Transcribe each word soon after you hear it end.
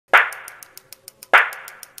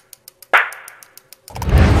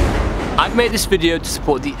I've made this video to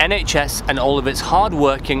support the NHS and all of its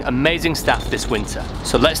hard-working, amazing staff this winter.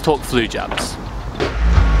 So let's talk flu jabs.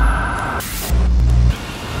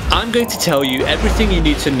 I'm going to tell you everything you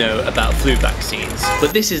need to know about flu vaccines,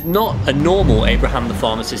 but this is not a normal Abraham the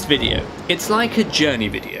Pharmacist video. It's like a journey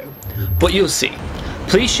video, but you'll see.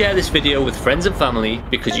 Please share this video with friends and family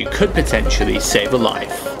because you could potentially save a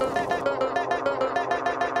life.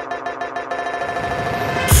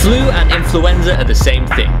 Flu and influenza are the same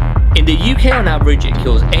thing. In the UK on average it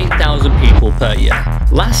kills 8,000 people per year.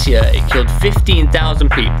 Last year it killed 15,000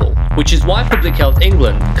 people, which is why Public Health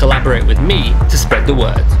England collaborate with me to spread the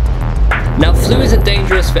word. Now flu isn't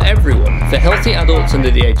dangerous for everyone. For healthy adults under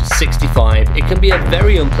the age of 65, it can be a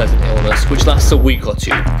very unpleasant illness which lasts a week or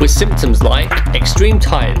two, with symptoms like extreme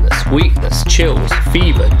tiredness, weakness, chills,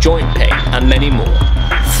 fever, joint pain, and many more.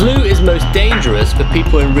 Flu is most dangerous for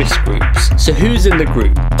people in risk groups. So who's in the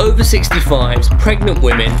group? Over 65s, pregnant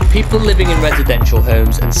women, people living in residential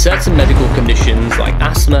homes, and certain medical conditions like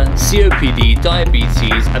asthma, COPD,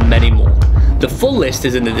 diabetes, and many more. The full list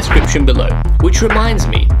is in the description below, which reminds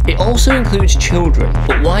me, it also includes children,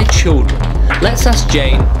 but why children? Let's ask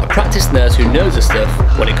Jane, a practice nurse who knows the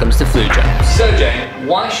stuff when it comes to flu jabs. So Jane,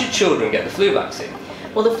 why should children get the flu vaccine?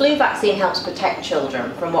 Well, the flu vaccine helps protect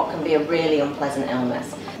children from what can be a really unpleasant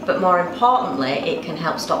illness. But more importantly, it can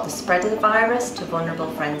help stop the spread of the virus to vulnerable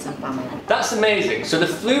friends and family. That's amazing. So the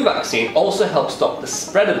flu vaccine also helps stop the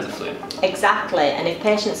spread of the flu? Exactly, and if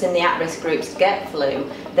patients in the at-risk groups get flu,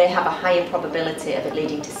 they have a higher probability of it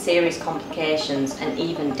leading to serious complications and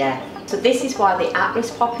even death. So this is why the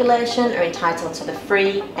at-risk population are entitled to the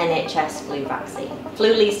free NHS flu vaccine.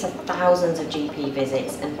 Flu leads to thousands of GP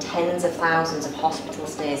visits and tens of thousands of hospital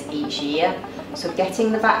stays each year. So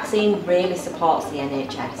getting the vaccine really supports the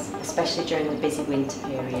NHS, especially during the busy winter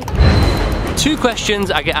period. Two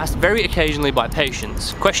questions I get asked very occasionally by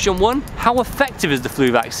patients. Question 1, how effective is the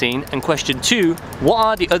flu vaccine? And question 2, what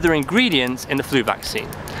are the other ingredients in the flu vaccine?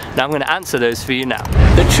 Now I'm going to answer those for you now.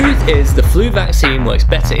 The truth is the flu vaccine works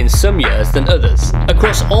better in some years than others.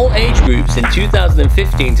 Across all age groups in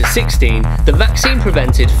 2015 to 16, the vaccine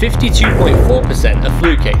prevented 52.4% of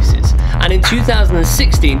flu cases, and in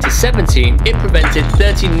 2016 to 17, it prevented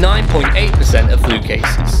 39.8% of flu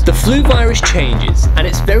cases. The flu virus changes, and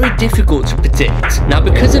it's very difficult to predict. Now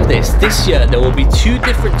because of this year there will be two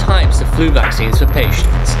different types of flu vaccines for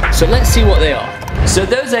patients. So let's see what they are. So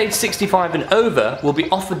those aged 65 and over will be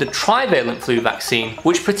offered the trivalent flu vaccine,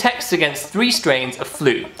 which protects against 3 strains of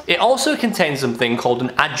flu. It also contains something called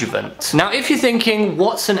an adjuvant. Now if you're thinking,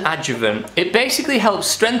 what's an adjuvant? It basically helps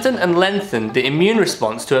strengthen and lengthen the immune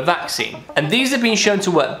response to a vaccine, and these have been shown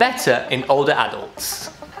to work better in older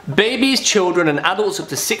adults. Babies, children and adults up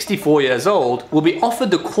to 64 years old will be offered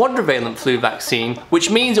the quadrivalent flu vaccine, which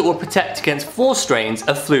means it will protect against 4 strains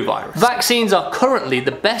of flu virus. Vaccines are currently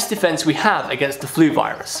the best defense we have against the flu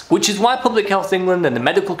virus, which is why Public Health England and the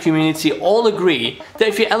medical community all agree that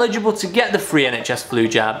if you're eligible to get the free NHS flu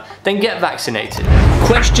jab, then get vaccinated.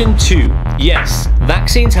 Question 2. Yes,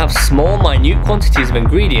 vaccines have small, minute quantities of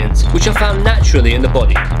ingredients which are found naturally in the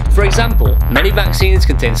body. For example, many vaccines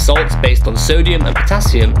contain salts based on sodium and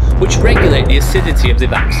potassium, which regulate the acidity of the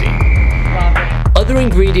vaccine. Other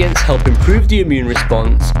ingredients help improve the immune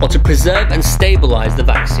response or to preserve and stabilize the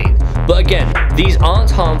vaccine. But again, these aren't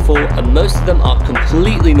harmful and most of them are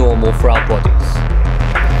completely normal for our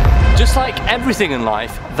bodies. Just like everything in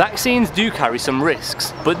life, vaccines do carry some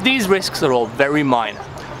risks, but these risks are all very minor.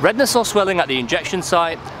 Redness or swelling at the injection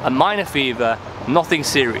site, a minor fever, nothing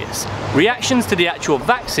serious. Reactions to the actual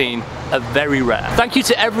vaccine are very rare. Thank you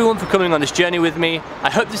to everyone for coming on this journey with me. I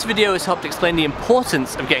hope this video has helped explain the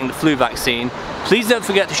importance of getting the flu vaccine. Please don't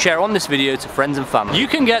forget to share on this video to friends and family. You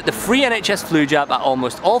can get the free NHS flu jab at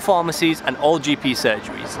almost all pharmacies and all GP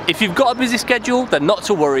surgeries. If you've got a busy schedule, then not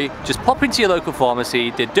to worry, just pop into your local pharmacy.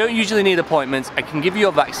 They don't usually need appointments and can give you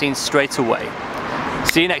your vaccine straight away.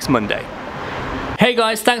 See you next Monday. Hey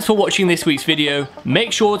guys, thanks for watching this week's video.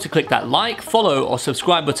 Make sure to click that like, follow or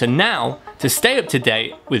subscribe button now to stay up to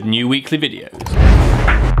date with new weekly videos.